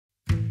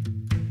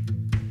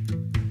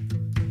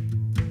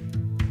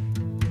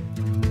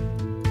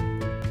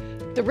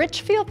The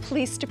Richfield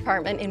Police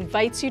Department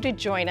invites you to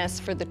join us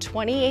for the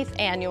 28th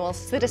Annual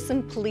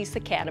Citizen Police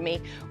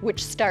Academy,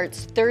 which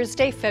starts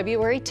Thursday,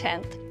 February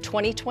 10th,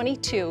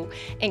 2022,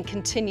 and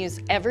continues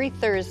every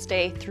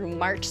Thursday through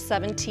March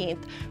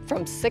 17th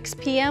from 6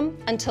 p.m.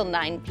 until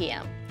 9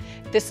 p.m.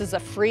 This is a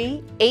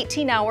free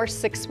 18-hour,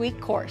 6-week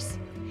course.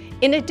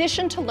 In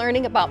addition to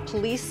learning about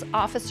police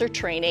officer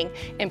training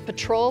and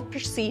patrol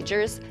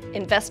procedures,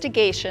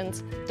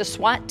 investigations, the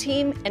SWAT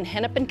team, and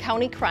Hennepin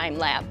County Crime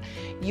Lab,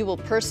 you will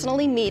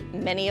personally meet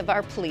many of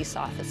our police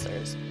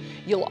officers.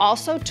 You'll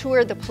also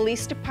tour the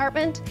police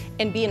department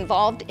and be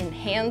involved in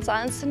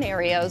hands-on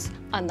scenarios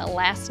on the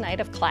last night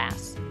of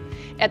class.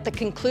 At the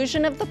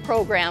conclusion of the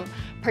program,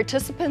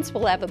 participants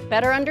will have a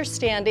better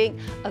understanding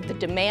of the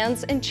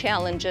demands and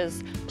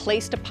challenges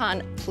placed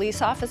upon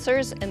police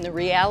officers and the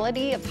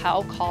reality of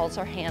how calls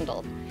are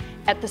handled.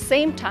 At the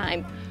same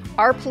time,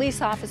 our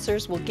police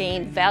officers will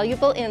gain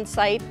valuable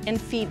insight and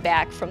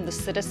feedback from the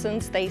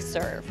citizens they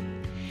serve.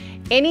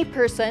 Any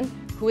person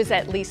who is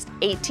at least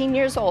 18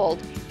 years old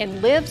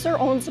and lives or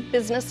owns a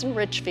business in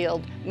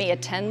Richfield may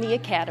attend the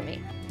Academy.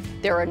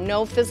 There are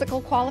no physical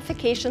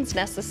qualifications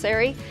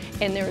necessary,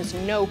 and there is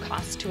no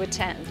cost to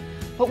attend.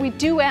 But we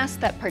do ask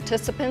that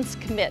participants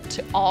commit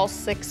to all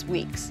 6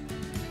 weeks.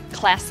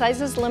 Class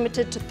size is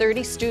limited to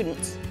 30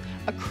 students.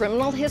 A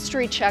criminal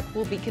history check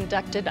will be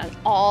conducted on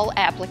all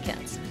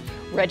applicants.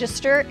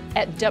 Register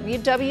at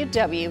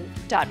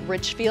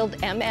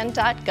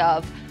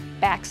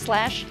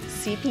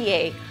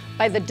www.richfieldmn.gov/CPA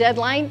by the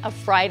deadline of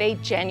Friday,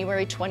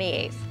 January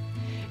 28th.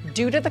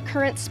 Due to the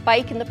current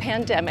spike in the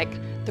pandemic,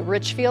 the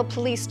Richfield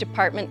Police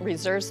Department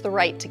reserves the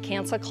right to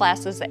cancel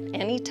classes at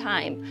any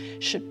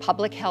time should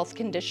public health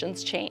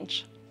conditions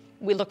change.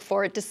 We look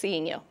forward to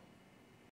seeing you.